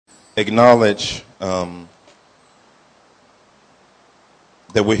acknowledge that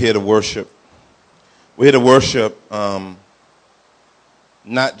we're here to worship. We're here to worship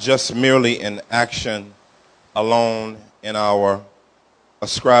not just merely in action alone in our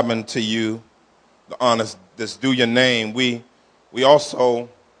ascribing to you the honors that's due your name. We also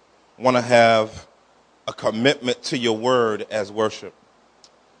want to have a commitment to your word as worship.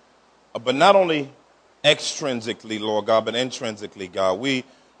 But not only extrinsically, Lord God, but intrinsically, God. We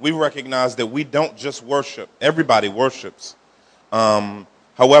recognize that we don't just worship. Everybody worships.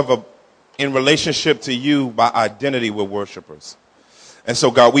 However, in relationship to you, by identity, we're worshipers. And so,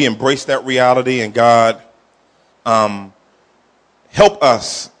 God, we embrace that reality. And, God, help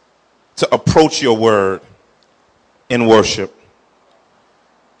us to approach your word in worship.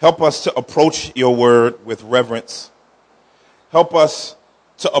 Help us to approach your word with reverence. Help us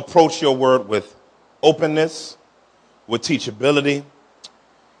to approach your word with openness, with teachability,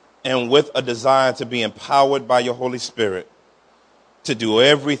 and with a desire to be empowered by your Holy Spirit to do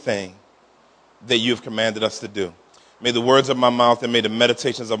everything that you've commanded us to do. May the words of my mouth and may the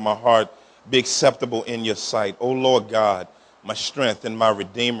meditations of my heart be acceptable in your sight. O Lord God, my strength and my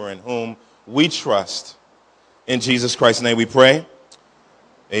Redeemer, in whom we trust. In Jesus Christ's name we pray.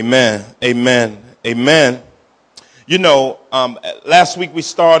 Amen. Amen. Amen. You know, last week we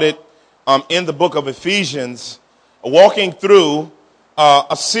started in the book of Ephesians, walking through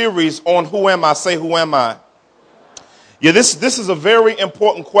a series on who am I? Say, who am I? Yeah, this is a very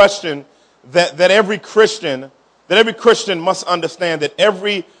important question that every Christian must understand, that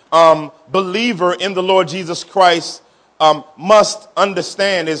every believer in the Lord Jesus Christ must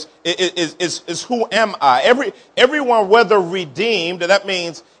understand is who am I? Everyone, whether redeemed, that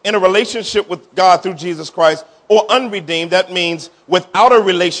means in a relationship with God through Jesus Christ, or unredeemed, that means without a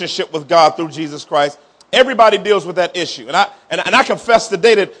relationship with God through Jesus Christ. Everybody deals with that issue. And I confess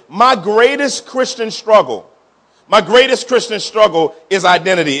today that my greatest Christian struggle is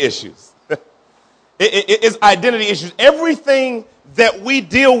identity issues. It is identity issues. Everything that we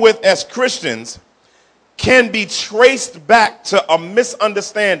deal with as Christians can be traced back to a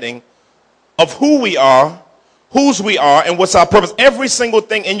misunderstanding of who we are, whose we are, and what's our purpose. Every single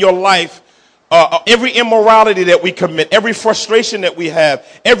thing in your life, every immorality that we commit, every frustration that we have,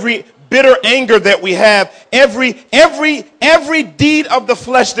 every bitter anger that we have, every deed of the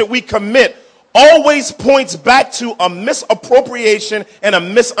flesh that we commit always points back to a misappropriation and a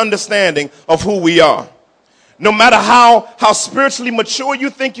misunderstanding of who we are. No matter how spiritually mature you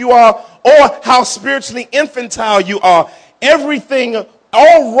think you are, or how spiritually infantile you are,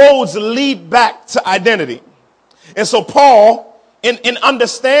 all roads lead back to identity. And so Paul, in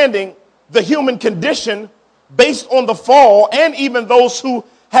understanding the human condition based on the fall, and even those who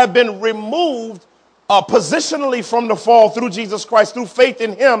have been removed positionally from the fall through Jesus Christ, through faith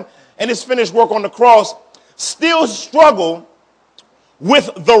in him and his finished work on the cross, still struggle with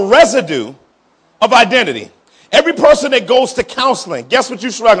the residue of identity. Every person that goes to counseling, guess what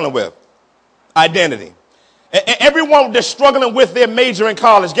you're struggling with? Identity. Everyone that's struggling with their major in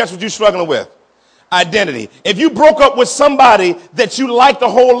college, guess what you're struggling with? Identity. If you broke up with somebody that you liked a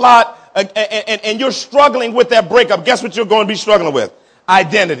whole lot and you're struggling with that breakup, guess what you're going to be struggling with?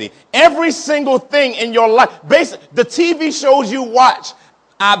 Identity. Every single thing in your life, the TV shows you watch,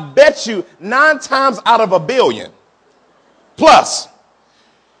 I bet you 9 times out of a billion plus,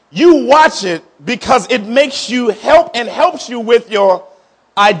 you watch it because it makes you helps you with your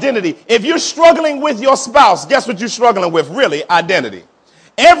identity. If you're struggling with your spouse, guess what you're struggling with? Really, identity.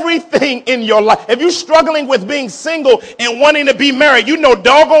 Everything in your life. If you're struggling with being single and wanting to be married, you know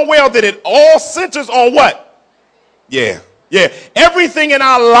doggone well that it all centers on what? Yeah. Everything in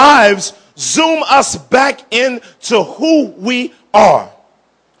our lives zoom us back into who we are.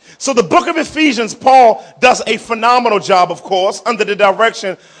 So the book of Ephesians, Paul does a phenomenal job, of course, under the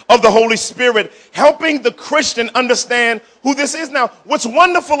direction of the Holy Spirit, helping the Christian understand who this is. Now, what's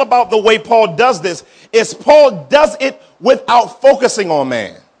wonderful about the way Paul does this is Paul does it without focusing on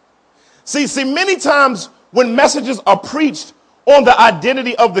man. See, many times when messages are preached on the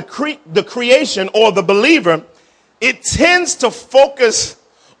identity of the creation or the believer, it tends to focus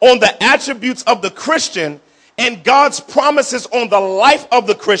on the attributes of the Christian and God's promises on the life of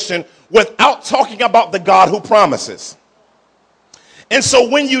the Christian without talking about the God who promises. And so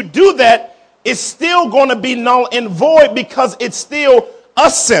when you do that, it's still going to be null and void because it's still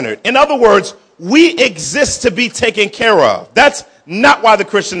us-centered. In other words, we exist to be taken care of. That's not why the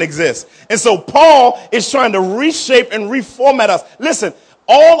Christian exists. And so Paul is trying to reshape and reformat us. Listen,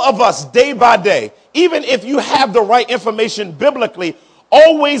 all of us day by day, even if you have the right information biblically,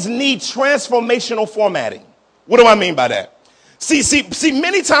 always need transformational formatting. What do I mean by that? See,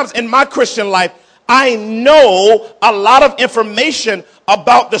 many times in my Christian life, I know a lot of information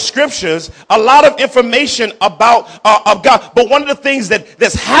about the scriptures, a lot of information about of God. But one of the things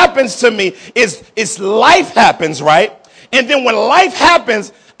that happens to me is life happens, right? And then when life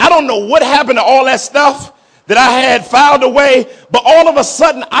happens, I don't know what happened to all that stuff that I had filed away, but all of a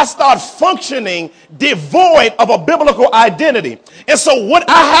sudden I start functioning devoid of a biblical identity. And so what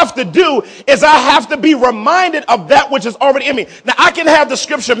I have to do is I have to be reminded of that which is already in me. Now I can have the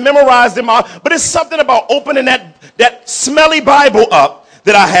scripture memorized in my, but it's something about opening that smelly Bible up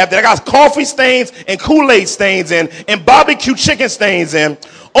that I have, that I got coffee stains and Kool-Aid stains in, and barbecue chicken stains in,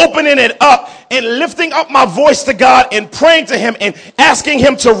 opening it up and lifting up my voice to God and praying to him and asking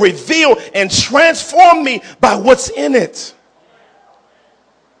him to reveal and transform me by what's in it.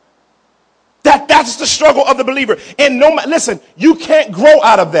 That's the struggle of the believer. And listen, you can't grow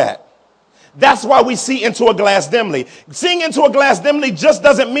out of that. That's why we see into a glass dimly. Seeing into a glass dimly just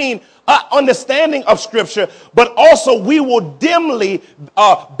doesn't mean understanding of scripture, but also we will dimly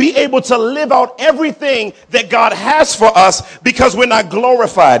be able to live out everything that God has for us because we're not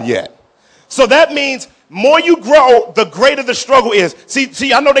glorified yet. So that means more you grow, the greater the struggle is.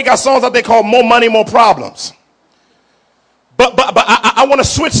 See, I know they got songs out there called More Money, More Problems. But I want to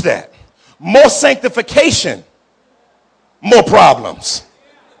switch that. More sanctification, more problems.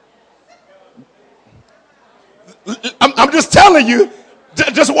 I'm just telling you,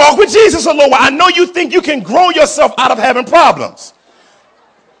 just walk with Jesus a little while. I know you think you can grow yourself out of having problems.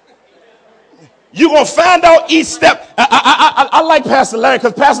 You're going to find out each step. I like Pastor Larry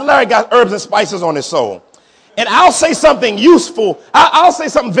because Pastor Larry got herbs and spices on his soul. And I'll say something useful. I'll say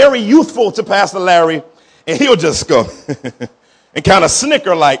something very youthful to Pastor Larry, and he'll just go and kind of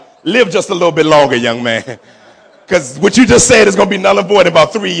snicker like, live just a little bit longer, young man. Because what you just said is going to be null and void in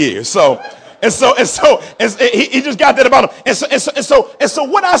about 3 years. So he just got that about him. And so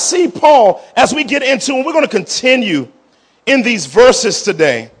what I see, Paul, as we get into, and we're going to continue in these verses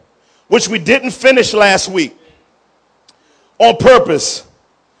today, which we didn't finish last week on purpose.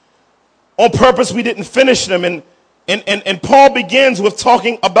 On purpose, we didn't finish them. And Paul begins with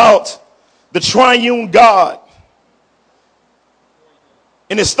talking about the triune God.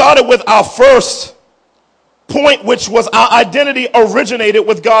 And it started with our first point, which was our identity originated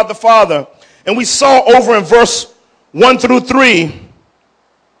with God the Father. And we saw over in verse 1 through 3,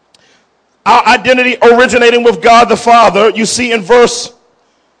 our identity originating with God the Father. You see in verse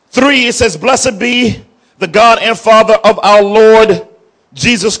 3, it says, "Blessed be the God and Father of our Lord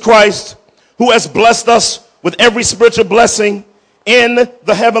Jesus Christ, who has blessed us with every spiritual blessing in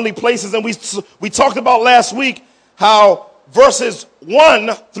the heavenly places." And we talked about last week how verses 1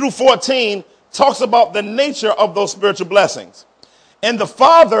 through 14 talks about the nature of those spiritual blessings. And the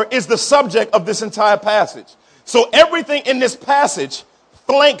Father is the subject of this entire passage. So everything in this passage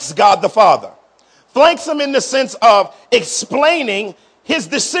flanks God the Father. Flanks him in the sense of explaining his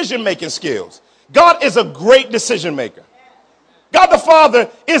decision-making skills. God is a great decision maker. God the Father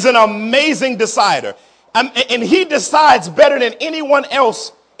is an amazing decider. And he decides better than anyone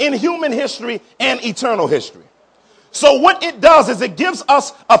else in human history and eternal history. So what it does is it gives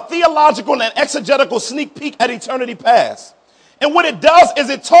us a theological and exegetical sneak peek at eternity past. And what it does is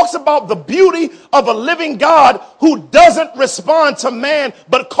it talks about the beauty of a living God who doesn't respond to man,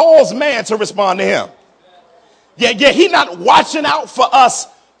 but calls man to respond to him. Yeah, he's not watching out for us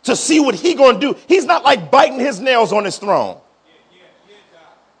to see what he's going to do. He's not like biting his nails on his throne.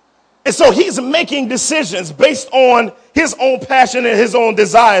 And so he's making decisions based on his own passion and his own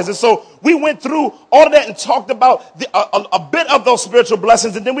desires. And so we went through all of that and talked about a bit of those spiritual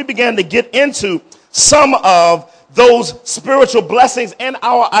blessings. And then we began to get into some of those spiritual blessings and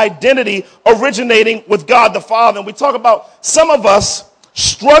our identity originating with God the Father. And we talk about some of us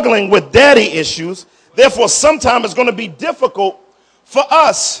struggling with daddy issues. Therefore, sometimes it's going to be difficult for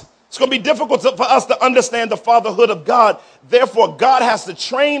us. It's going to be difficult for us to understand the fatherhood of God. Therefore, God has to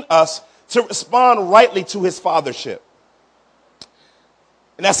train us to respond rightly to his fathership.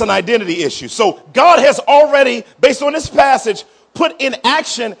 And that's an identity issue. So God has already, based on this passage, put in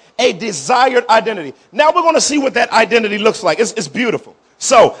action a desired identity. Now we're going to see what that identity looks like. It's beautiful.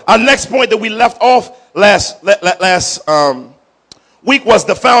 So our next point that we left off last week was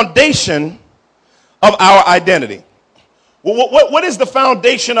the foundation of our identity. What is the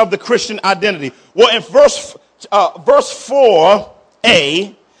foundation of the Christian identity? Well, in verse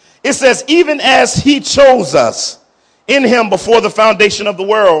 4a, it says, "Even as he chose us in him before the foundation of the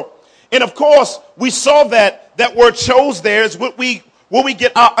world." And of course, we saw that word "chose" there is what we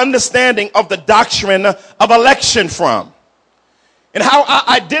get our understanding of the doctrine of election from. And how our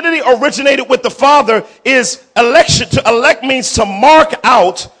identity originated with the Father is election. To elect means to mark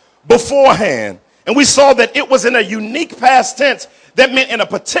out beforehand. And we saw that it was in a unique past tense that meant in a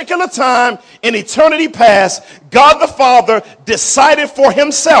particular time in eternity past, God the Father decided for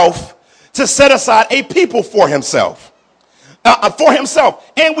himself to set aside a people for himself.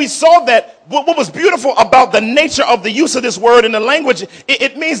 And we saw that what was beautiful about the nature of the use of this word in the language,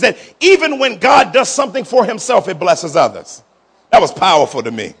 it means that even when God does something for himself, it blesses others. That was powerful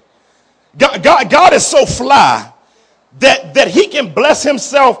to me. God is so fly that he can bless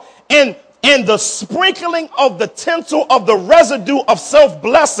himself, and the sprinkling of the tinsel of the residue of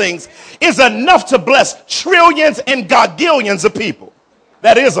self-blessings is enough to bless trillions and godillions of people.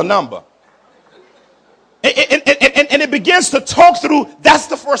 That is a number. And it begins to talk through, that's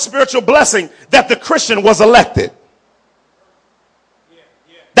the first spiritual blessing, that the Christian was elected.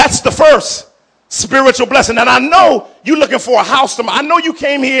 That's the first spiritual blessing. And I know you're looking for a house. I know you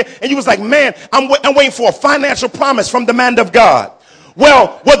came here and you was like, man, I'm waiting for a financial promise from the man of God.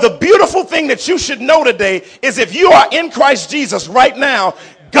 Well, the beautiful thing that you should know today is if you are in Christ Jesus right now,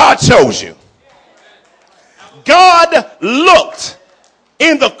 God chose you. God looked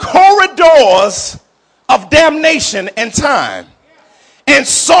in the corridors of damnation and time and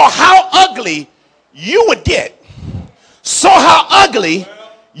saw how ugly you would get, saw how ugly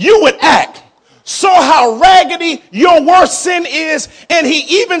you would act, saw how raggedy your worst sin is, and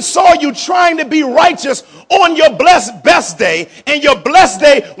he even saw you trying to be righteous on your blessed best day. And your blessed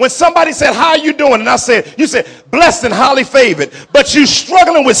day, when somebody said, how are you doing? And I said, you said, blessed and highly favored, but you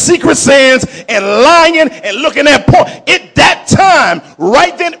struggling with secret sins and lying and looking at porn. At that time,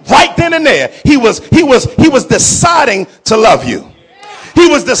 right then and there, he was deciding to love you. He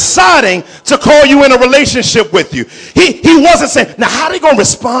was deciding to call you in a relationship with you. He wasn't saying, now how are they going to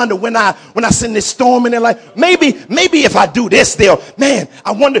respond to when I send this storm in their life? Maybe if I do this, man,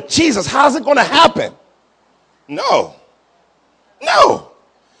 I wonder, Jesus, how's it going to happen? No.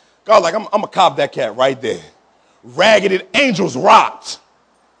 God, like, I'm going to cop that cat right there. Ragged angels rocked.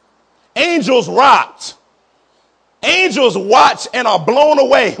 Angels rocked. Angels watch and are blown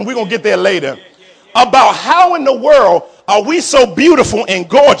away. We're going to get there later. About how in the world are we so beautiful and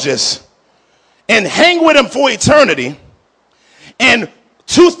gorgeous and hang with him for eternity, and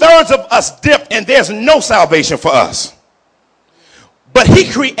 2/3 of us dip and there's no salvation for us. But he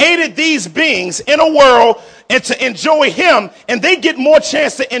created these beings in a world and to enjoy him, and they get more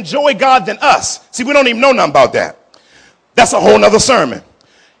chance to enjoy God than us. See, we don't even know nothing about that. That's a whole nother sermon.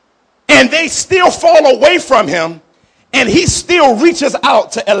 And they still fall away from him, and he still reaches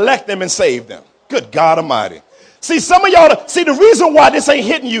out to elect them and save them. Good God Almighty. See, some of y'all, the reason why this ain't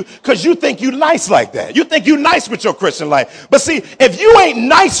hitting you, because you think you nice like that. You think you nice with your Christian life. But see, if you ain't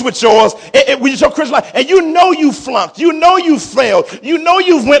nice with yours, with your Christian life, and you know you flunked, you know you failed, you know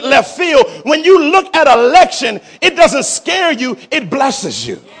you went left field, when you look at election, it doesn't scare you, it blesses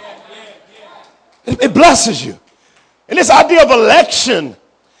you. It blesses you. And this idea of election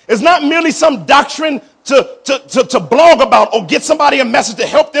is not merely some doctrine to blog about or get somebody a message to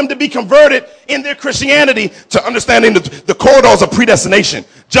help them to be converted in their Christianity to understanding the corridors of predestination,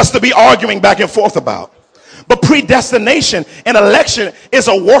 just to be arguing back and forth about. But predestination and election is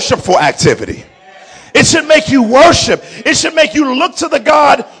a worshipful activity. It should make you worship. It should make you look to the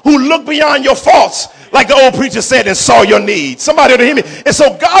God who looked beyond your faults, like the old preacher said, and saw your needs. Somebody to hear me. And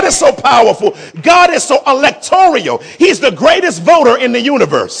so God is so powerful. God is so electoral. He's the greatest voter in the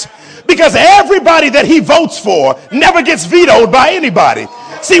universe. Because everybody that he votes for never gets vetoed by anybody.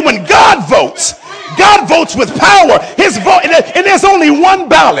 See, when God votes with power. His vote, and there's only one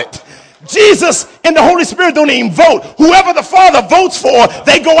ballot. Jesus and the Holy Spirit don't even vote. Whoever the Father votes for,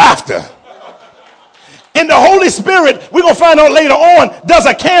 they go after. And the Holy Spirit, we're going to find out later on, does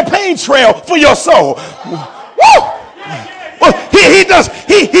a campaign trail for your soul. Woo! Well,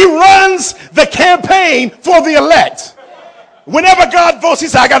 he runs the campaign for the elect. Whenever God votes, he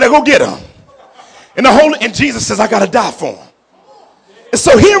says, I got to go get him. And Jesus says, I got to die for him. And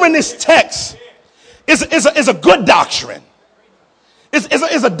so here in this text is a good doctrine.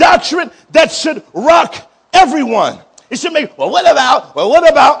 It's a doctrine that should rock everyone. It should make, well, what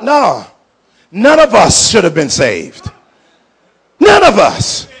about? No. None of us should have been saved. None of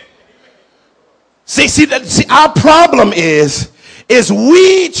us. See, our problem is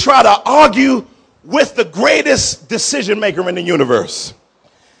we try to argue with the greatest decision maker in the universe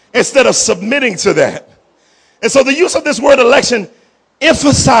instead of submitting to that. And so the use of this word election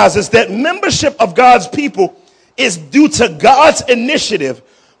emphasizes that membership of God's people is due to God's initiative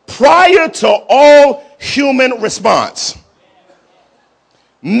prior to all human response,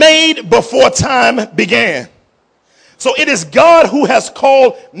 made before time began. So it is God who has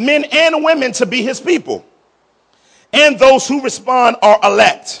called men and women to be his people. And those who respond are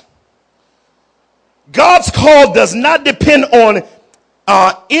elect. God's call does not depend on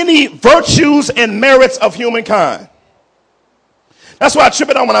any virtues and merits of humankind. That's why I trip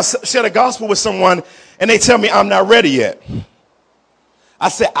it out when I share the gospel with someone and they tell me I'm not ready yet. I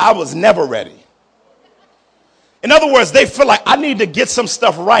say I was never ready. In other words, they feel like I need to get some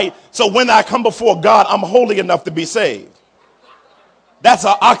stuff right so when I come before God, I'm holy enough to be saved. That's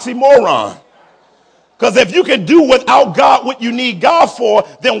an oxymoron. Because if you can do without God what you need God for,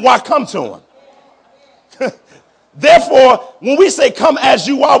 then why come to him? Therefore, when we say come as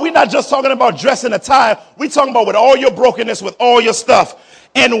you are, we're not just talking about dress and attire. We're talking about with all your brokenness, with all your stuff,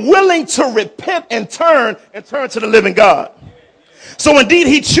 and willing to repent and turn to the living God. So indeed,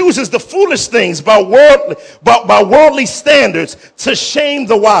 he chooses the foolish things by worldly standards to shame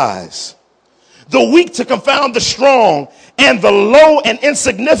the wise, the weak to confound the strong, and the low and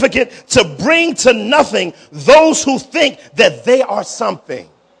insignificant to bring to nothing those who think that they are something.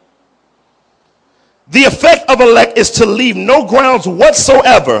 The effect of elect is to leave no grounds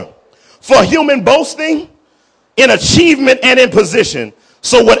whatsoever for human boasting in achievement and in position.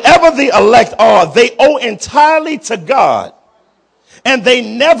 So whatever the elect are, they owe entirely to God. And they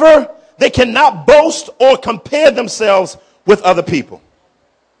cannot boast or compare themselves with other people.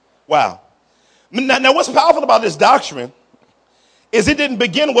 Wow. Now what's powerful about this doctrine is it didn't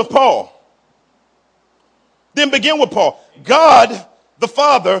begin with Paul. Didn't begin with Paul. God, the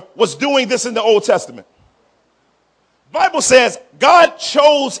Father, was doing this in the Old Testament. The Bible says God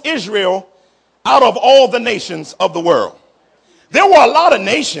chose Israel out of all the nations of the world. There were a lot of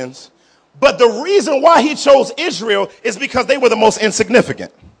nations, but the reason why he chose Israel is because they were the most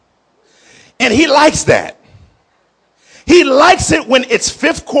insignificant. And he likes that. He likes it when it's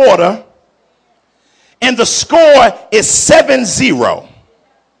fifth quarter and the score is 7-0.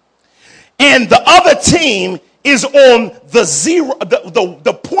 And the other team is on the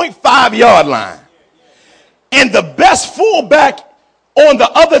 0.5 yard line. And the best fullback on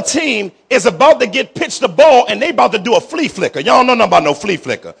the other team is about to get pitched the ball and they about to do a flea flicker. Y'all know nothing about no flea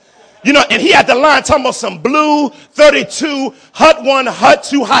flicker. You know, and he had the line talking about some blue 32, hut 1, hut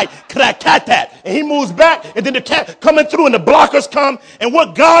 2 height. Cat that. And he moves back and then the cat coming through and the blockers come. And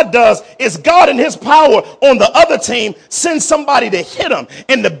what God does is God in his power on the other team sends somebody to hit him.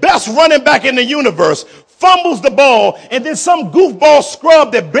 And the best running back in the universe fumbles the ball, and then some goofball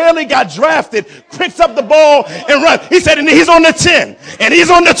scrub that barely got drafted picks up the ball and runs. He said, and he's on the 10, and he's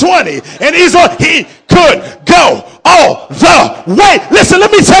on the 20, and he could go all the way. Listen,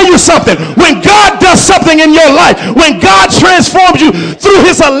 let me tell you something. When God does something in your life, when God transforms you through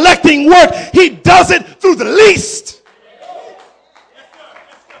his electing work, he does it through the least.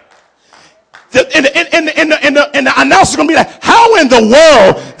 And the announcer's going to be like, how in the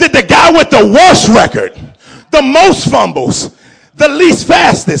world did the guy with the worst record, the most fumbles, the least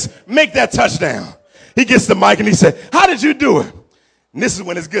fastest, make that touchdown? He gets the mic and he said, how did you do it? And this is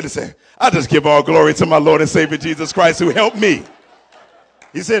when it's good to say, I just give all glory to my Lord and Savior Jesus Christ who helped me.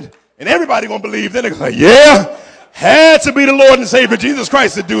 He said, and everybody going to believe. Then they're like, yeah, had to be the Lord and Savior Jesus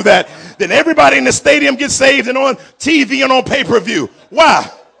Christ to do that. Then everybody in the stadium gets saved and on TV and on pay-per-view. Why?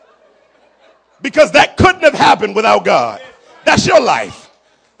 Because that couldn't have happened without God. That's your life.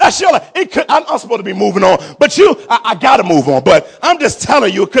 That's your life. I'm supposed to be moving on, but I got to move on. But I'm just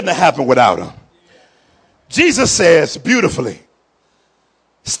telling you, it couldn't have happened without him. Jesus says beautifully,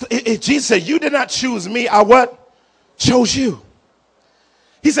 Jesus said, you did not choose me. I what? Chose you.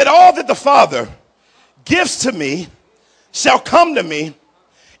 He said, all that the Father gives to me shall come to me,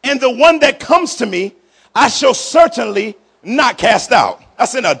 and the one that comes to me, I shall certainly not cast out.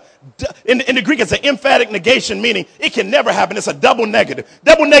 That's in the Greek, it's an emphatic negation, meaning it can never happen. It's a double negative.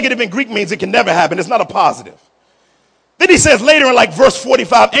 Double negative in Greek means it can never happen. It's not a positive. Then he says later in like verse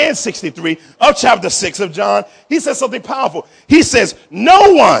 45 and 63 of chapter 6 of John, he says something powerful. He says,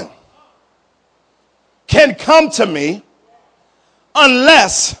 no one can come to me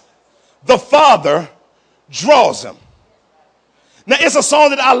unless the Father draws him. Now, it's a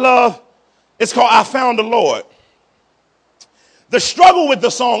song that I love. It's called I Found the Lord. The struggle with the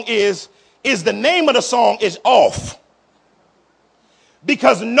song is the name of the song is off.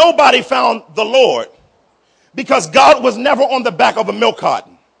 Because nobody found the Lord. Because God was never on the back of a milk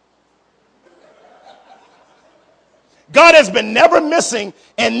carton. God has been never missing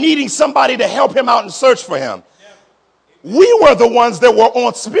and needing somebody to help him out and search for him. We were the ones that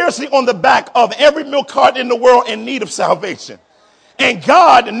were spiritually on the back of every milk carton in the world in need of salvation. And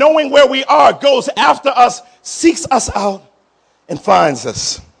God, knowing where we are, goes after us, seeks us out, and finds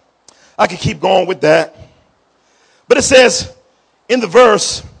us. I could keep going with that. But it says in the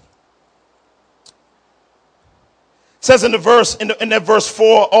verse, in that verse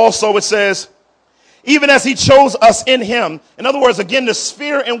 4 also, it says, even as he chose us in him. In other words, again, the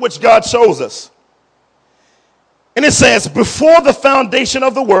sphere in which God chose us. And it says, before the foundation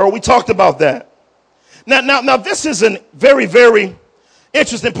of the world. We talked about that. Now, this is a very, very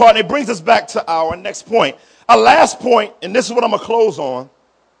interesting part. And it brings us back to our next point. Our last point, and this is what I'm going to close on,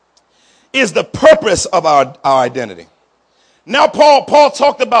 is the purpose of our identity. Now, Paul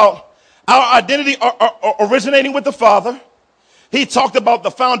talked about our identity originating with the Father. He talked about the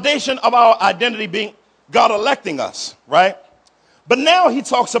foundation of our identity being God electing us, right? But now he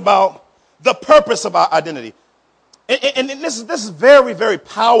talks about the purpose of our identity. And this is very, very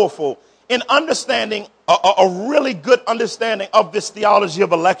powerful in understanding, a really good understanding of this theology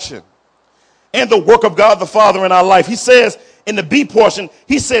of election and the work of God the Father in our life. He says in the B portion,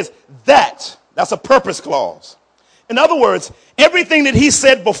 he says that's a purpose clause. In other words, everything that he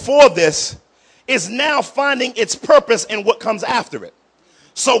said before this is now finding its purpose in what comes after it.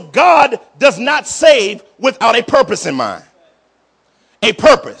 So God does not save without a purpose in mind. A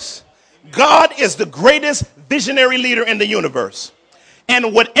purpose. God is the greatest visionary leader in the universe.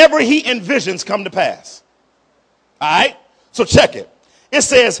 And whatever he envisions come to pass. All right? So check it. It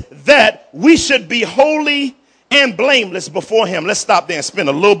says that we should be holy and blameless before him. Let's stop there and spend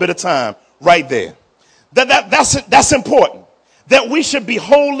a little bit of time right there. That's important. That we should be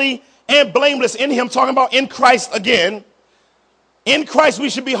holy and blameless in him. Talking about in Christ again. In Christ we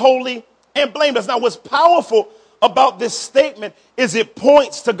should be holy and blameless. Now what's powerful about this statement is it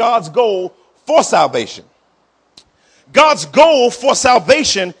points to God's goal for salvation. God's goal for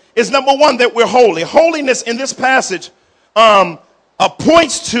salvation is, number one, that we're holy. Holiness in this passage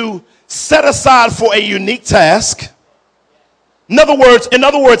points to set aside for a unique task. In other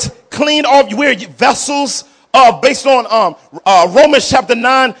words, clean off. We're vessels based on Romans chapter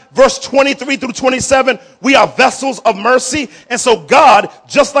 9, verse 23 through 27. We are vessels of mercy. And so God,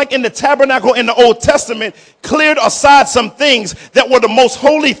 just like in the tabernacle in the Old Testament, cleared aside some things that were the most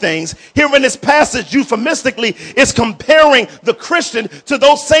holy things. Here in this passage, euphemistically, is comparing the Christian to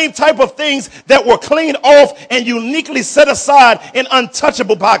those same type of things that were cleaned off and uniquely set aside and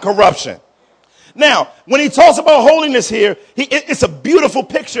untouchable by corruption. Now, when he talks about holiness here, it's a beautiful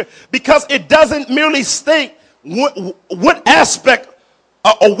picture because it doesn't merely state what aspect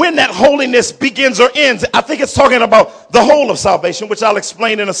or when that holiness begins or ends. I think it's talking about the whole of salvation, which I'll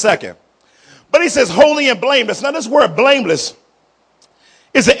explain in a second. But he says holy and blameless. Now, this word blameless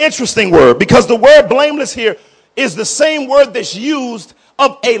is an interesting word because the word blameless here is the same word that's used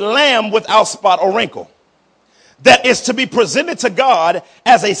of a lamb without spot or wrinkle that is to be presented to God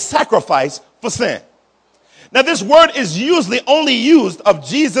as a sacrifice for sin. Now, this word is usually only used of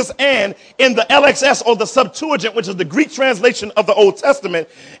Jesus, and in the LXS or the Septuagint, which is the Greek translation of the Old Testament,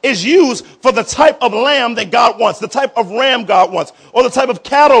 is used for the type of lamb that God wants, the type of ram God wants, or the type of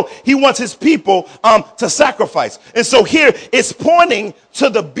cattle he wants his people to sacrifice. And so here it's pointing to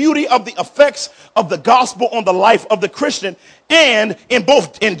the beauty of the effects of the gospel on the life of the Christian, and in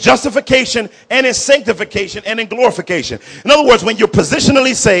justification and in sanctification and in glorification. In other words, when you're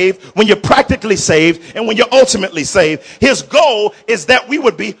positionally saved, when you're practically saved, and when you're ultimately saved, his goal is that we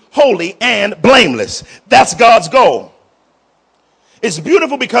would be holy and blameless. That's God's goal. It's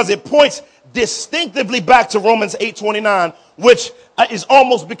beautiful because it points distinctively back to Romans 8:29, which is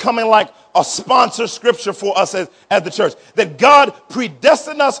almost becoming like a sponsor scripture for us as the church. That God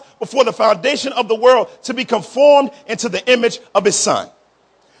predestined us before the foundation of the world to be conformed into the image of his son.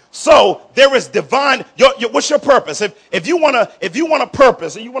 So there is divine. What's your purpose? If you want a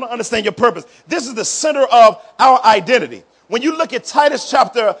purpose and you want to understand your purpose, this is the center of our identity. When you look at Titus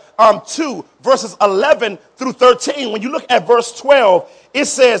chapter 2, verses 11 through 13, when you look at verse 12, it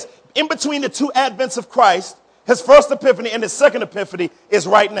says, in between the two advents of Christ, his first epiphany and his second epiphany is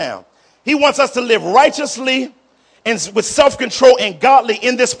right now. He wants us to live righteously and with self-control and godly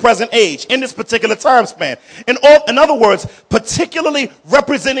in this present age, in this particular time span. In other words, particularly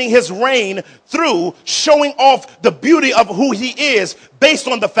representing his reign through showing off the beauty of who he is based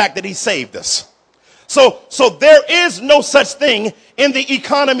on the fact that he saved us. So there is no such thing in the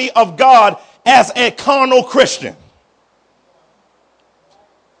economy of God as a carnal Christian.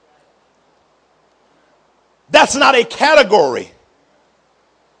 That's not a category.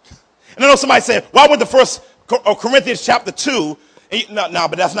 And I know somebody said, why would the first Corinthians chapter 2? No,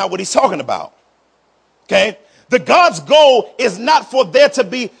 but that's not what he's talking about. Okay? The God's goal is not for there to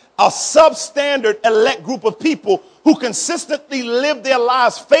be a substandard elect group of people who consistently live their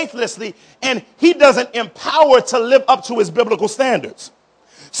lives faithlessly, and he doesn't empower to live up to his biblical standards.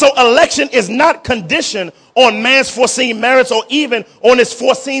 So election is not conditioned on man's foreseen merits or even on his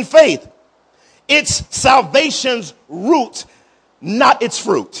foreseen faith. It's salvation's root, not its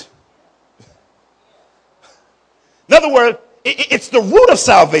fruit. In other words, it's the root of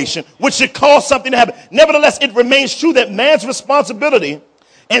salvation, which should cause something to happen. Nevertheless, it remains true that man's responsibility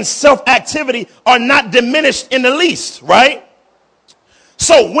and self-activity are not diminished in the least, right?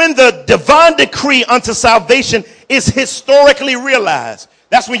 So when the divine decree unto salvation is historically realized,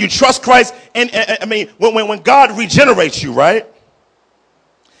 that's when you trust Christ, and when God regenerates you, right?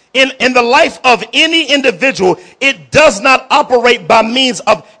 In the life of any individual, it does not operate by means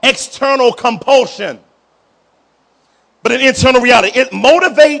of external compulsion, but an internal reality. It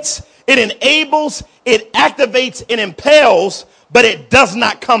motivates, it enables, it activates, it impels, but it does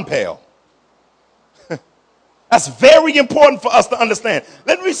not compel. That's very important for us to understand.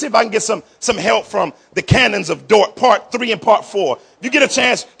 Let me see if I can get some help from the Canons of Dort, part 3 and part 4. If you get a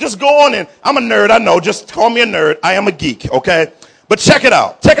chance, just go on and I'm a nerd, I know. Just call me a nerd. I am a geek, okay? But check it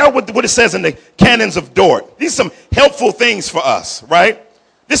out. Check out what it says in the Canons of Dort. These are some helpful things for us, right?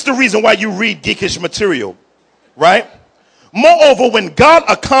 This is the reason why you read geekish material, right? Moreover, when God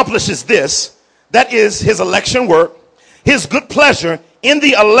accomplishes this, that is his election work, his good pleasure in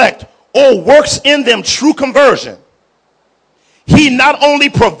the elect, or works in them true conversion, he not only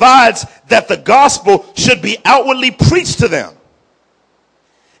provides that the gospel should be outwardly preached to them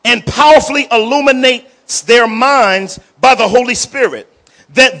and powerfully illuminates their minds by the Holy Spirit,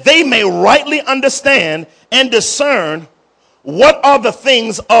 that they may rightly understand and discern what are the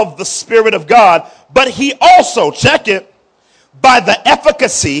things of the Spirit of God. But he also, check it, by the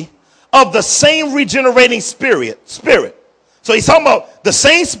efficacy of the same regenerating spirit. So he's talking about the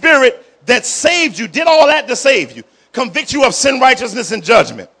same Spirit that saved you, did all that to save you, convict you of sin, righteousness, and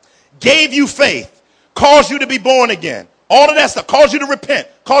judgment, gave you faith, caused you to be born again, all of that stuff, caused you to repent,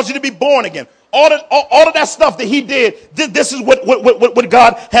 caused you to be born again, all of that stuff that he did, this is what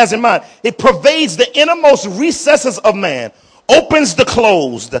God has in mind. It pervades the innermost recesses of man, opens the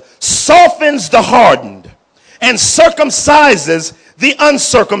closed, softens the hardened, and circumcises the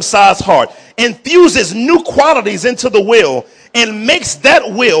uncircumcised heart, infuses new qualities into the will, and makes that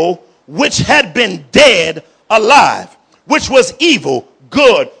will which had been dead alive, which was evil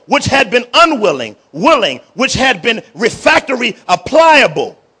good, which had been unwilling willing, which had been refractory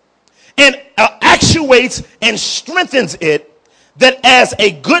pliable, and actuates and strengthens it, that as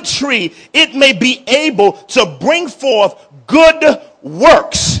a good tree it may be able to bring forth good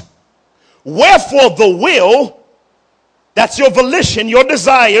works. Wherefore the will, that's your volition, your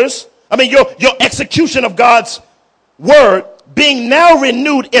desires, your execution of God's word, being now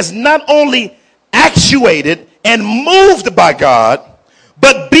renewed, is not only actuated and moved by God,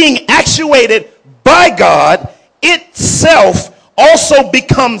 but being actuated by God itself also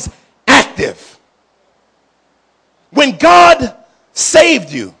becomes active. When God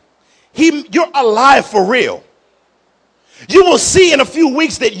saved you, you're alive for real. You will see in a few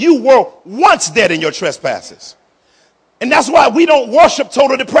weeks that you were once dead in your trespasses. And that's why we don't worship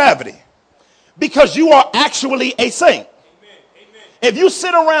total depravity, because you are actually a saint. If you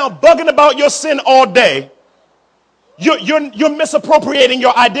sit around bugging about your sin all day, you're misappropriating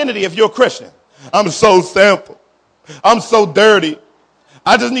your identity if you're a Christian. I'm so sinful. I'm so dirty.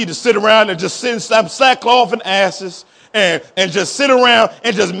 I just need to sit around and just sit in some sackcloth and ashes and just sit around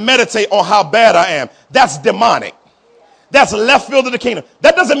and just meditate on how bad I am. That's demonic. That's left field of the kingdom.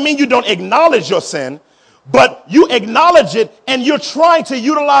 That doesn't mean you don't acknowledge your sin, but you acknowledge it and you're trying to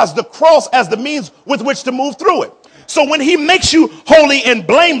utilize the cross as the means with which to move through it. So when he makes you holy and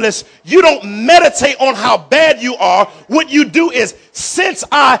blameless, you don't meditate on how bad you are. What you do is, since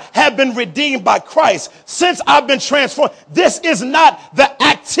I have been redeemed by Christ, since I've been transformed, this is not the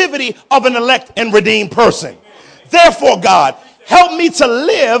activity of an elect and redeemed person. Therefore, God, help me to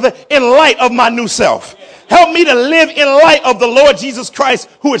live in light of my new self. Help me to live in light of the Lord Jesus Christ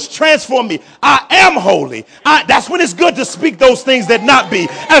who has transformed me. I am holy. That's when it's good to speak those things that not be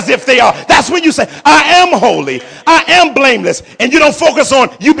as if they are. That's when you say, I am holy. I am blameless. And you don't focus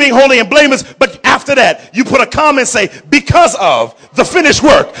on you being holy and blameless. But after that, you put a comma and say, because of the finished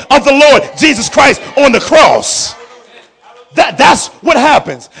work of the Lord Jesus Christ on the cross. That's what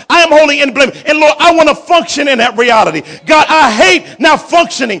happens. I am holy and blameless. And Lord, I want to function in that reality. God, I hate not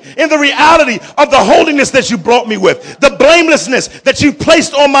functioning in the reality of the holiness that you brought me with, the blamelessness that you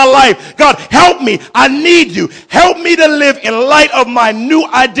placed on my life. God, help me. I need you. Help me to live in light of my new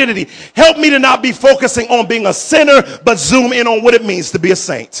identity. Help me to not be focusing on being a sinner, but zoom in on what it means to be a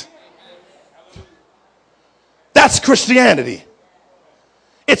saint. That's Christianity.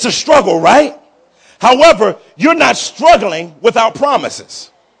 It's a struggle, right? However, you're not struggling without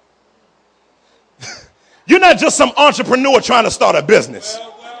promises. You're not just some entrepreneur trying to start a business.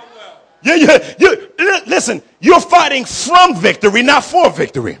 Listen, you're fighting from victory, not for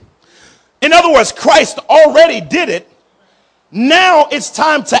victory. In other words, Christ already did it. Now it's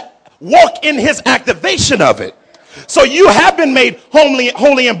time to walk in his activation of it. So you have been made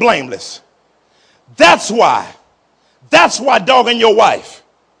holy and blameless. That's why dogging your wife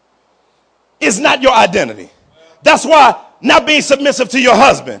is not your identity. That's why not being submissive to your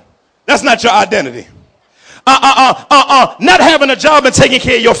husband, that's not your identity. Not having a job and taking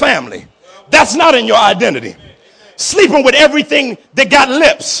care of your family, that's not in your identity. Sleeping with everything that got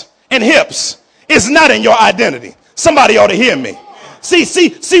lips and hips is not in your identity. Somebody ought to hear me.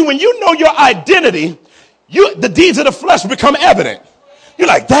 See, when you know your identity, the deeds of the flesh become evident. You're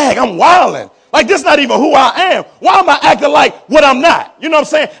like, dang, I'm wilding. Like, this is not even who I am. Why am I acting like what I'm not? You know what I'm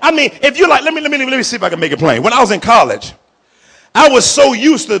saying? I mean, if you're like, let me see if I can make it plain. When I was in college, I was so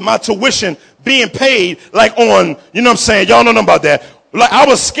used to my tuition being paid like on, you know what I'm saying? Y'all know nothing about that. Like, I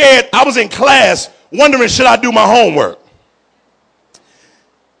was scared. I was in class wondering, should I do my homework?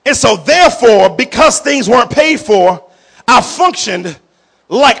 And so therefore, because things weren't paid for, I functioned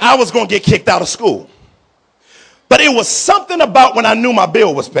like I was going to get kicked out of school. But it was something about when I knew my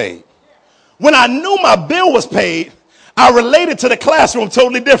bill was paid. When I knew my bill was paid, I related to the classroom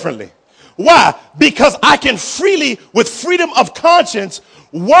totally differently. Why? Because I can freely, with freedom of conscience,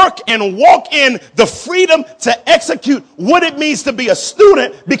 work and walk in the freedom to execute what it means to be a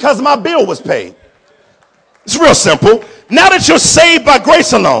student because my bill was paid. It's real simple. Now that you're saved by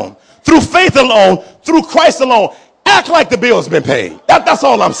grace alone, through faith alone, through Christ alone, act like the bill's been paid. That's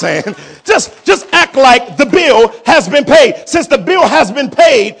all I'm saying. Just act like the bill has been paid. Since the bill has been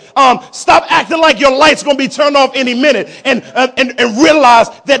paid, stop acting like your light's going to be turned off any minute, and realize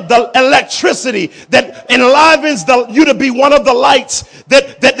that the electricity that enlivens you to be one of the lights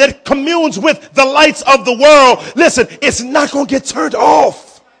that communes with the lights of the world. Listen, it's not going to get turned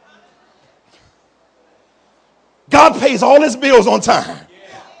off. God pays all his bills on time.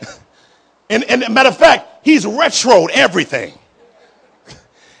 And matter of fact, he's retroed everything.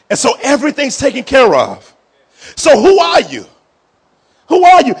 And so everything's taken care of. So who are you? Who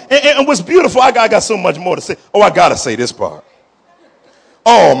are you? And what's beautiful, I got so much more to say. Oh, I got to say this part.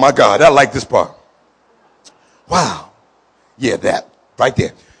 Oh, my God, I like this part. Wow. Yeah, that right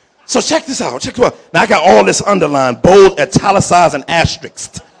there. So check this out. Check it out. Now, I got all this underlined, bold, italicized, and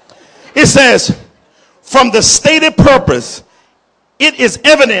asterisked. It says, from the stated purpose, it is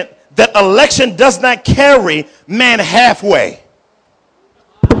evident that election does not carry man halfway.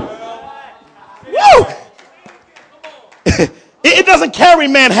 Woo! It doesn't carry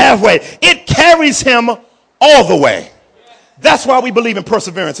man halfway. It carries him all the way. That's why we believe in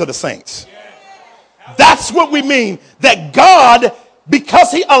perseverance of the saints. That's what we mean. That God,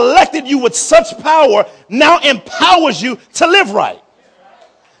 because he elected you with such power, now empowers you to live right.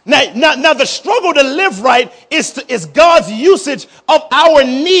 Now, the struggle to live right is God's usage of our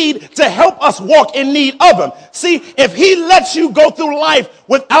need to help us walk in need of him. See, if he lets you go through life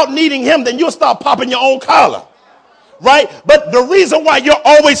without needing him, then you'll start popping your own collar, right? But the reason why you're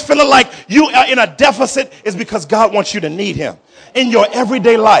always feeling like you are in a deficit is because God wants you to need him in your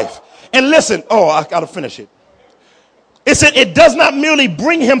everyday life. And listen, I got to finish it. It said it does not merely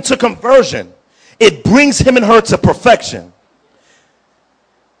bring him to conversion. It brings him and her to perfection.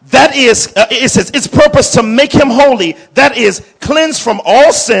 That is, it says, its purpose to make him holy, that is, cleansed from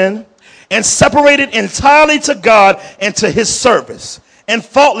all sin and separated entirely to God and to his service, and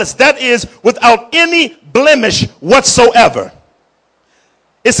faultless, that is, without any blemish whatsoever.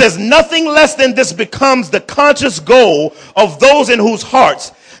 It says, nothing less than this becomes the conscious goal of those in whose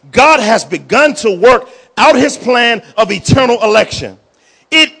hearts God has begun to work out his plan of eternal election.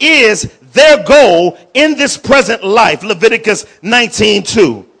 It is their goal in this present life, Leviticus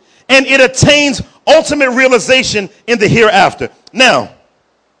 19:2. And it attains ultimate realization in the hereafter. Now,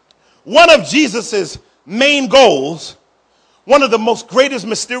 one of Jesus's main goals, one of the most greatest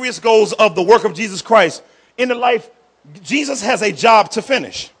mysterious goals of the work of Jesus Christ in the life, Jesus has a job to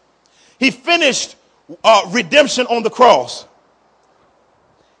finish. He finished redemption on the cross.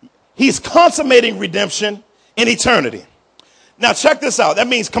 He's consummating redemption in eternity. Now, check this out. That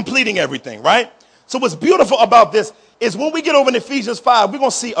means completing everything, right? So what's beautiful about this is when we get over in Ephesians 5, we're going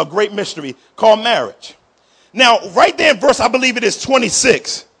to see a great mystery called marriage. Now, right there in verse, I believe it is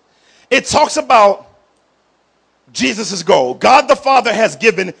 26, it talks about Jesus' goal. God the Father has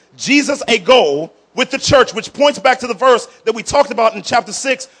given Jesus a goal with the church, which points back to the verse that we talked about in chapter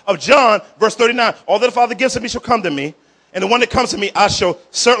 6 of John, verse 39. All that the Father gives to me shall come to me, and the one that comes to me I shall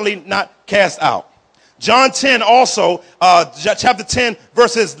certainly not cast out. John 10 also, chapter 10,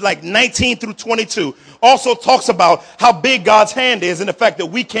 verses like 19 through 22, also talks about how big God's hand is and the fact that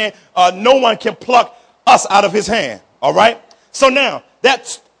we can't, no one can pluck us out of his hand. All right? So now,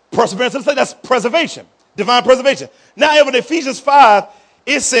 that's perseverance. That's preservation, divine preservation. Now, over in Ephesians 5,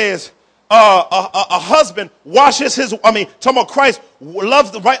 it says, a husband washes talking about Christ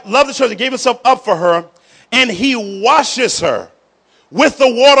loved the church and gave himself up for her, and he washes her with the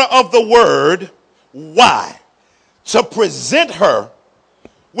water of the word. Why? To present her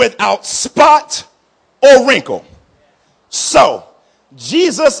without spot or wrinkle. So,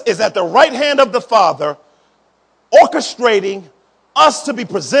 Jesus is at the right hand of the Father, orchestrating us to be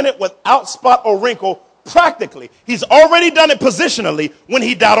presented without spot or wrinkle practically. He's already done it positionally when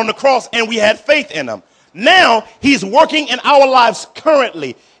he died on the cross and we had faith in him. Now, he's working in our lives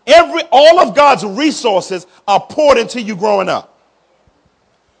currently. All of God's resources are poured into you growing up.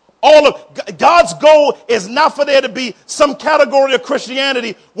 All of God's goal is not for there to be some category of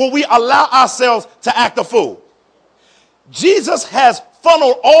Christianity where we allow ourselves to act a fool. Jesus has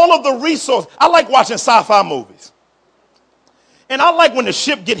funneled all of the resources. I like watching sci-fi movies. And I like when the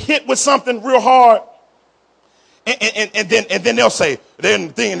ship get hit with something real hard. And then they'll say,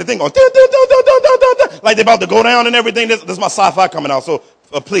 the thing goes, like they're about to go down and everything. This is my sci-fi coming out, so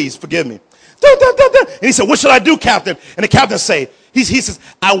please forgive me. And he said, what should I do, Captain? And the captain he says,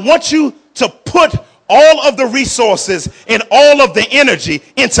 I want you to put all of the resources and all of the energy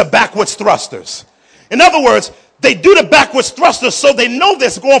into backwards thrusters. In other words, they do the backwards thrusters so they know they're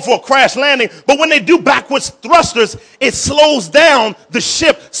going for a crash landing. But when they do backwards thrusters, it slows down the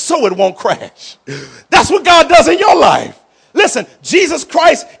ship so it won't crash. That's what God does in your life. Listen, Jesus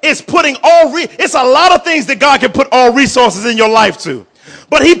Christ is putting it's a lot of things that God can put all resources in your life to.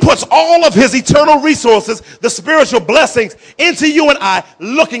 But he puts all of his eternal resources, the spiritual blessings, into you and I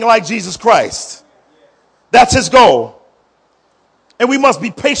looking like Jesus Christ. That's his goal. And we must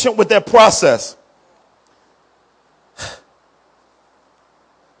be patient with that process.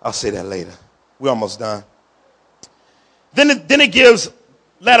 I'll say that later. We're almost done. Then it gives,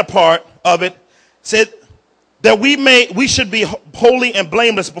 latter part of it, said that we should be holy and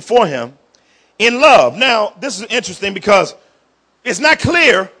blameless before him in love. Now, this is interesting because it's not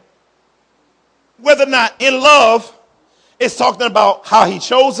clear whether or not in love it's talking about how he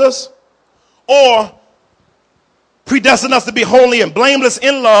chose us or predestined us to be holy and blameless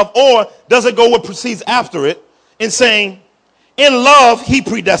in love, or does it go what precedes after it in saying, in love, he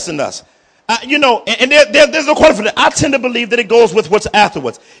predestined us. And there's no question for that. I tend to believe that it goes with what's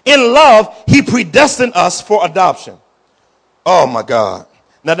afterwards. In love, he predestined us for adoption. Oh, my God.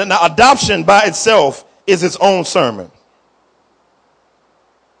 Now, adoption by itself is its own sermon.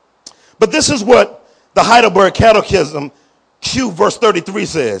 But this is what the Heidelberg Catechism, Q verse 33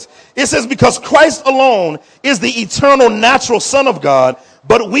 says. It says, because Christ alone is the eternal natural Son of God,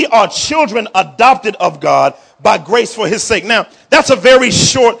 but we are children adopted of God by grace for his sake. Now, that's a very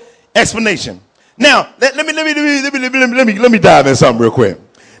short explanation. Now, let me dive in something real quick.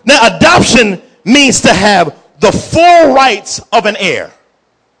 Now, adoption means to have the full rights of an heir.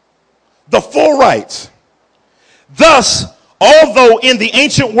 The full rights. Thus, although in the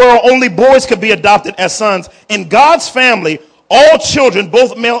ancient world only boys could be adopted as sons, in God's family, all children,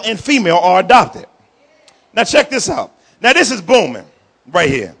 both male and female, are adopted. Now check this out. Now this is booming right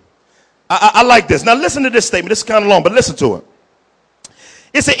here. I like this. Now listen to this statement. This is kind of long, but listen to it.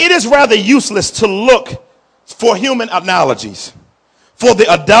 It said, it is rather useless to look for human analogies, for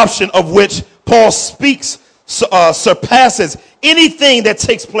the adoption of which Paul speaks surpasses anything that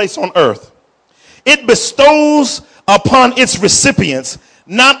takes place on earth. It bestows upon its recipients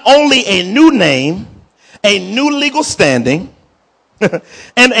not only a new name, a new legal standing,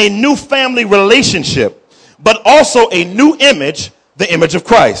 and a new family relationship, but also a new image, the image of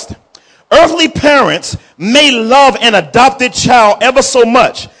Christ. Earthly parents may love an adopted child ever so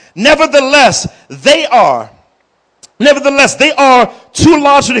much. Nevertheless, they are to a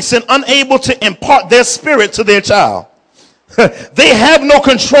large extent unable to impart their spirit to their child. They have no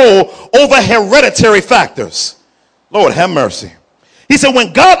control over hereditary factors. Lord have mercy. He said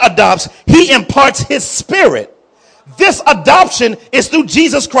when God adopts, he imparts his spirit. This adoption is through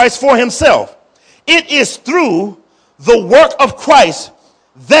Jesus Christ for himself. It is through the work of Christ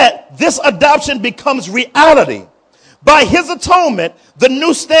that this adoption becomes reality. By his atonement, the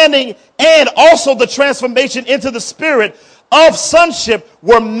new standing and also the transformation into the spirit of sonship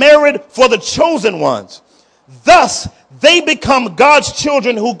were merited for the chosen ones. Thus, they become God's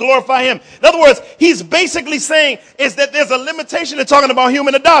children who glorify him. In other words, he's basically saying is that there's a limitation to talking about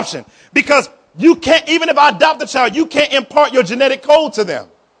human adoption, because you can't, even if I adopt a child, you can't impart your genetic code to them.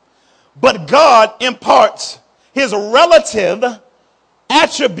 but God imparts his relative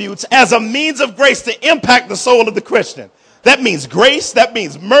attributes as a means of grace to impact the soul of the Christian. That means grace, that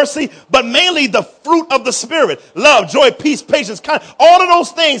means mercy, but mainly the fruit of the Spirit. Love, joy, peace, patience, kindness. All of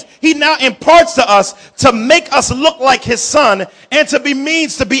those things he now imparts to us to make us look like his son and to be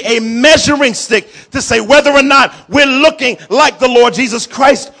means to be a measuring stick to say whether or not we're looking like the Lord Jesus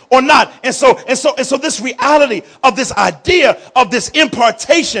Christ or not. And so this reality of this idea of this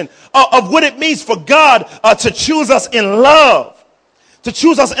impartation of what it means for God to choose us in love,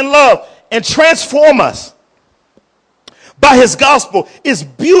 and transform us by his gospel is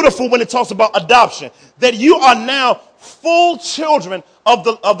beautiful when it talks about adoption, that you are now full children of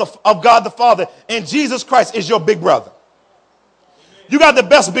God the Father, and Jesus Christ is your big brother. You got the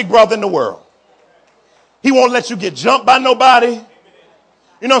best big brother in the world. He won't let you get jumped by nobody.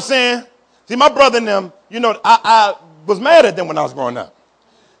 You know what I'm saying? See, my brother and them, I was mad at them when I was growing up.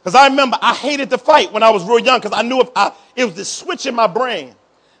 Because I remember I hated to fight when I was real young, because I knew it was this switch in my brain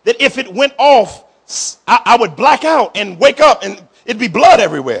that if it went off, I would black out and wake up and it'd be blood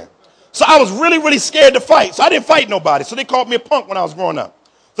everywhere. So I was really, really scared to fight. So I didn't fight nobody. So they called me a punk when I was growing up.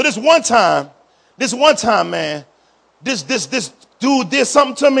 So this one time, man, this dude did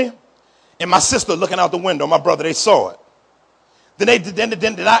something to me, and my sister looking out the window, my brother, they saw it. Then I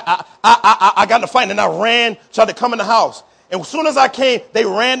got in a fight, and I ran, tried to come in the house. And as soon as I came, they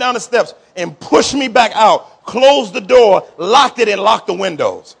ran down the steps and pushed me back out, closed the door, locked it, and locked the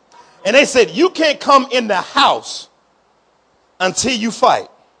windows. And they said, you can't come in the house until you fight.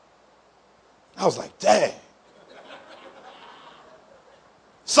 I was like, dang.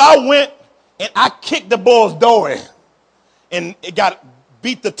 So I went and I kicked the boy's door in. And it got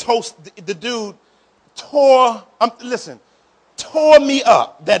beat the toast. The dude tore me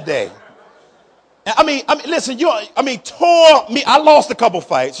up that day. Tore me. I lost a couple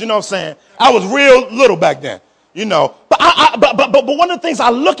fights, you know what I'm saying? I was real little back then, But one of the things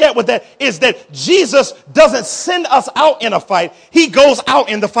I look at with that is that Jesus doesn't send us out in a fight. He goes out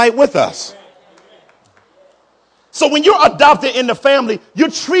in the fight with us. So when you're adopted in the family,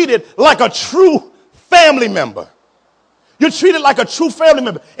 you're treated like a true family member. You're treated like a true family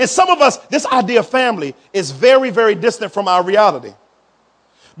member. And some of us, this idea of family is very, very distant from our reality.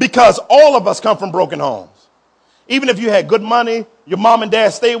 Because all of us come from broken homes. Even if you had good money, your mom and dad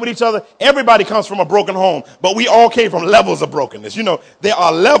stayed with each other, everybody comes from a broken home. But we all came from levels of brokenness. There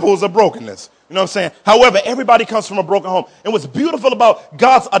are levels of brokenness. You know what I'm saying? However, everybody comes from a broken home. And what's beautiful about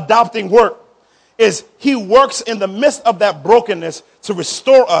God's adopting work is he works in the midst of that brokenness to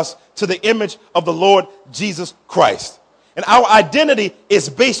restore us to the image of the Lord Jesus Christ. And our identity is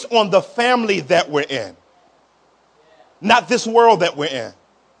based on the family that we're in, not this world that we're in.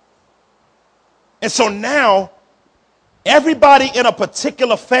 And so now, everybody in a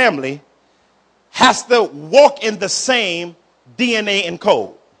particular family has to walk in the same DNA and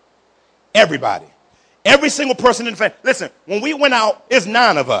code. Everybody. Every single person in the family. Listen, when we went out, it's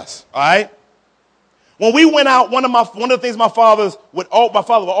 9 of us, all right? When we went out, one of the things my father would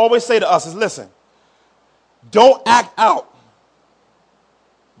always say to us is, listen, don't act out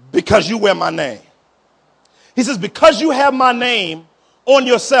because you wear my name. He says, because you have my name on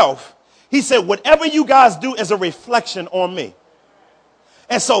yourself, he said, whatever you guys do is a reflection on me.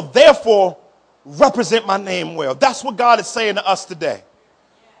 And so, therefore, represent my name well. That's what God is saying to us today.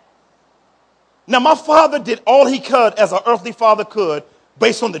 Now, my father did all he could as an earthly father could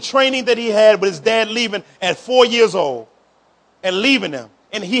based on the training that he had with his dad leaving at 4 years old and leaving him.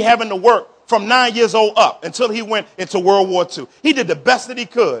 And he having to work from 9 years old up until he went into World War II. He did the best that he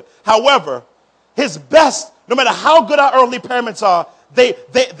could. However, his best, no matter how good our earthly parents are, they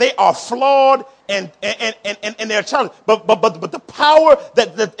are flawed and they're challenged. But the power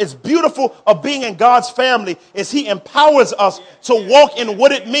that is beautiful of being in God's family is he empowers us to walk in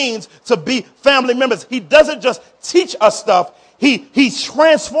what it means to be family members. He doesn't just teach us stuff. He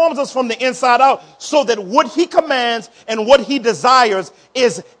transforms us from the inside out so that what he commands and what he desires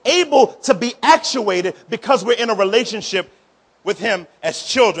is able to be actuated because we're in a relationship with him as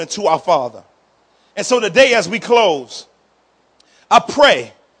children to our Father. And so today as we close, I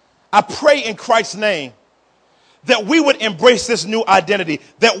pray in Christ's name that we would embrace this new identity,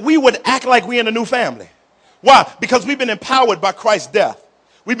 that we would act like we're in a new family. Why? Because we've been empowered by Christ's death.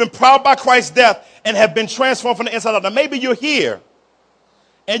 We've been empowered by Christ's death and have been transformed from the inside out. Now maybe you're here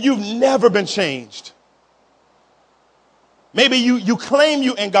and you've never been changed. Maybe you claim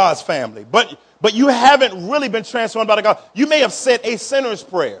you in God's family, but you haven't really been transformed by God. You may have said a sinner's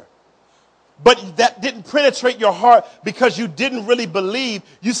prayer, but that didn't penetrate your heart because you didn't really believe.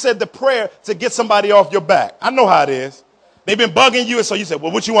 You said the prayer to get somebody off your back. I know how it is. They've been bugging you, and so you say,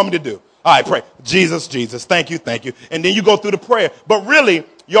 well, what you want me to do? All right, pray. Jesus, Jesus, thank you, thank you. And then you go through the prayer. But really,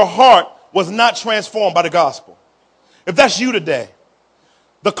 your heart was not transformed by the gospel. If that's you today,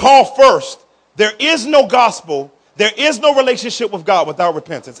 the call first, there is no gospel, there is no relationship with God without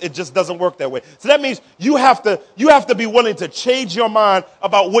repentance. It just doesn't work that way. So that means you have to be willing to change your mind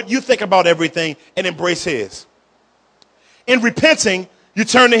about what you think about everything and embrace his. In repenting, you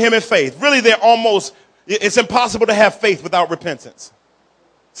turn to him in faith. Really, it's impossible to have faith without repentance.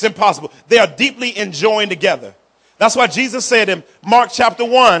 It's impossible. They are deeply enjoined together. That's why Jesus said in Mark chapter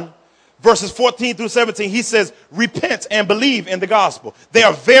 1, verses 14 through 17, he says, repent and believe in the gospel. They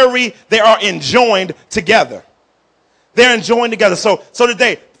are enjoined together. They're enjoined together. So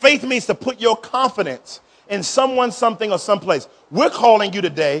today, faith means to put your confidence in someone, something, or someplace. We're calling you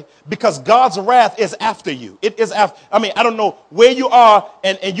today because God's wrath is after you. It is after. I don't know where you are,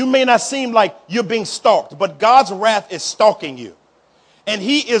 and you may not seem like you're being stalked, but God's wrath is stalking you. And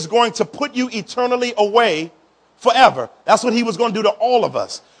he is going to put you eternally away forever. That's what he was going to do to all of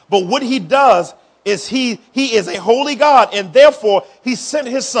us. But what he does is he is a holy God, and therefore he sent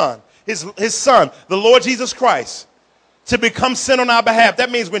his son, his son, the Lord Jesus Christ, to become sin on our behalf.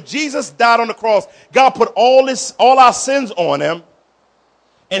 That means when Jesus died on the cross, God put all our sins on him,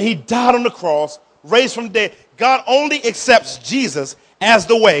 and he died on the cross, raised from the dead. God only accepts Jesus as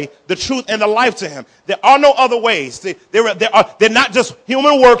the way, the truth, and the life to him. There are no other ways. They're not just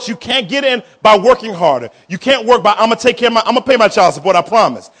human works. You can't get in by working harder. You can't work by, I'm going to pay my child support. I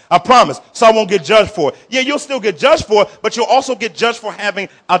promise. So I won't get judged for it. Yeah, you'll still get judged for it, but you'll also get judged for having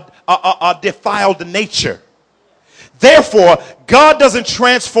a defiled nature. Therefore, God doesn't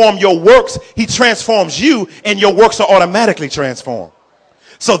transform your works. He transforms you, and your works are automatically transformed.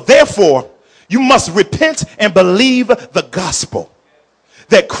 So therefore, you must repent and believe the gospel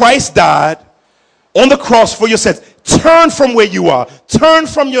that Christ died on the cross for your sins. Turn from where you are. Turn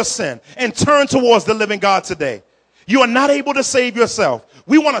from your sin and turn towards the living God today. You are not able to save yourself.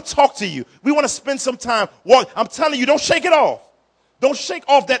 We want to talk to you. We want to spend some time. I'm telling you, don't shake it off. Don't shake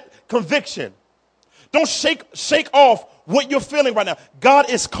off that conviction. Don't shake off what you're feeling right now. God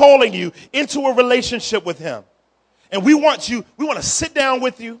is calling you into a relationship with him. And we want to sit down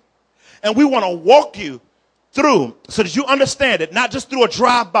with you, and we want to walk you through so that you understand it, not just through a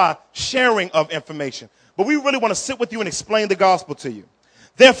drive-by sharing of information, but we really want to sit with you and explain the gospel to you.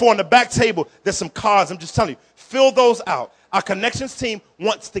 Therefore, on the back table, there's some cards. I'm just telling you, fill those out. Our connections team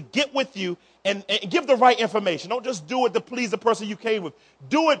wants to get with you and give the right information. Don't just do it to please the person you came with.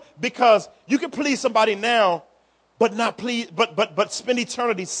 Do it because you can please somebody now, but but spend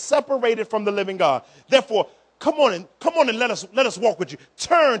eternity separated from the living God. Therefore, come on and let us walk with you.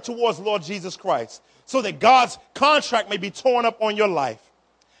 Turn towards Lord Jesus Christ so that God's contract may be torn up on your life,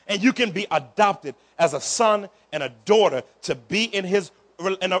 and you can be adopted as a son and a daughter to be in his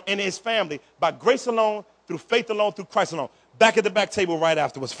family by grace alone, through faith alone, through Christ alone. Back at the back table right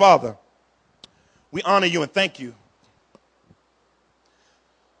afterwards. Father, we honor you and thank you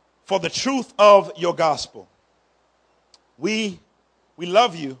for the truth of your gospel. We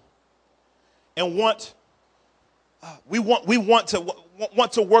love you and want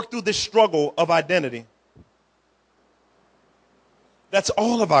to work through this struggle of identity. That's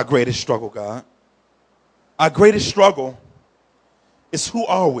all of our greatest struggle, God. Our greatest struggle is who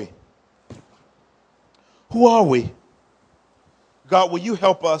are we? Who are we? God, will you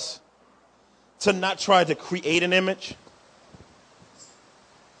help us to not try to create an image?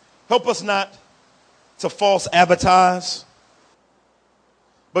 Help us not to false advertise.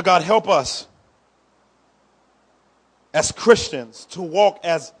 But God, help us as Christians to walk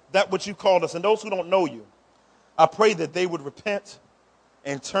as that which you called us. And those who don't know you, I pray that they would repent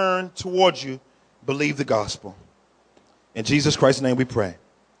and turn towards you, believe the gospel. In Jesus Christ's name we pray.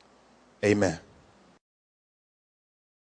 Amen.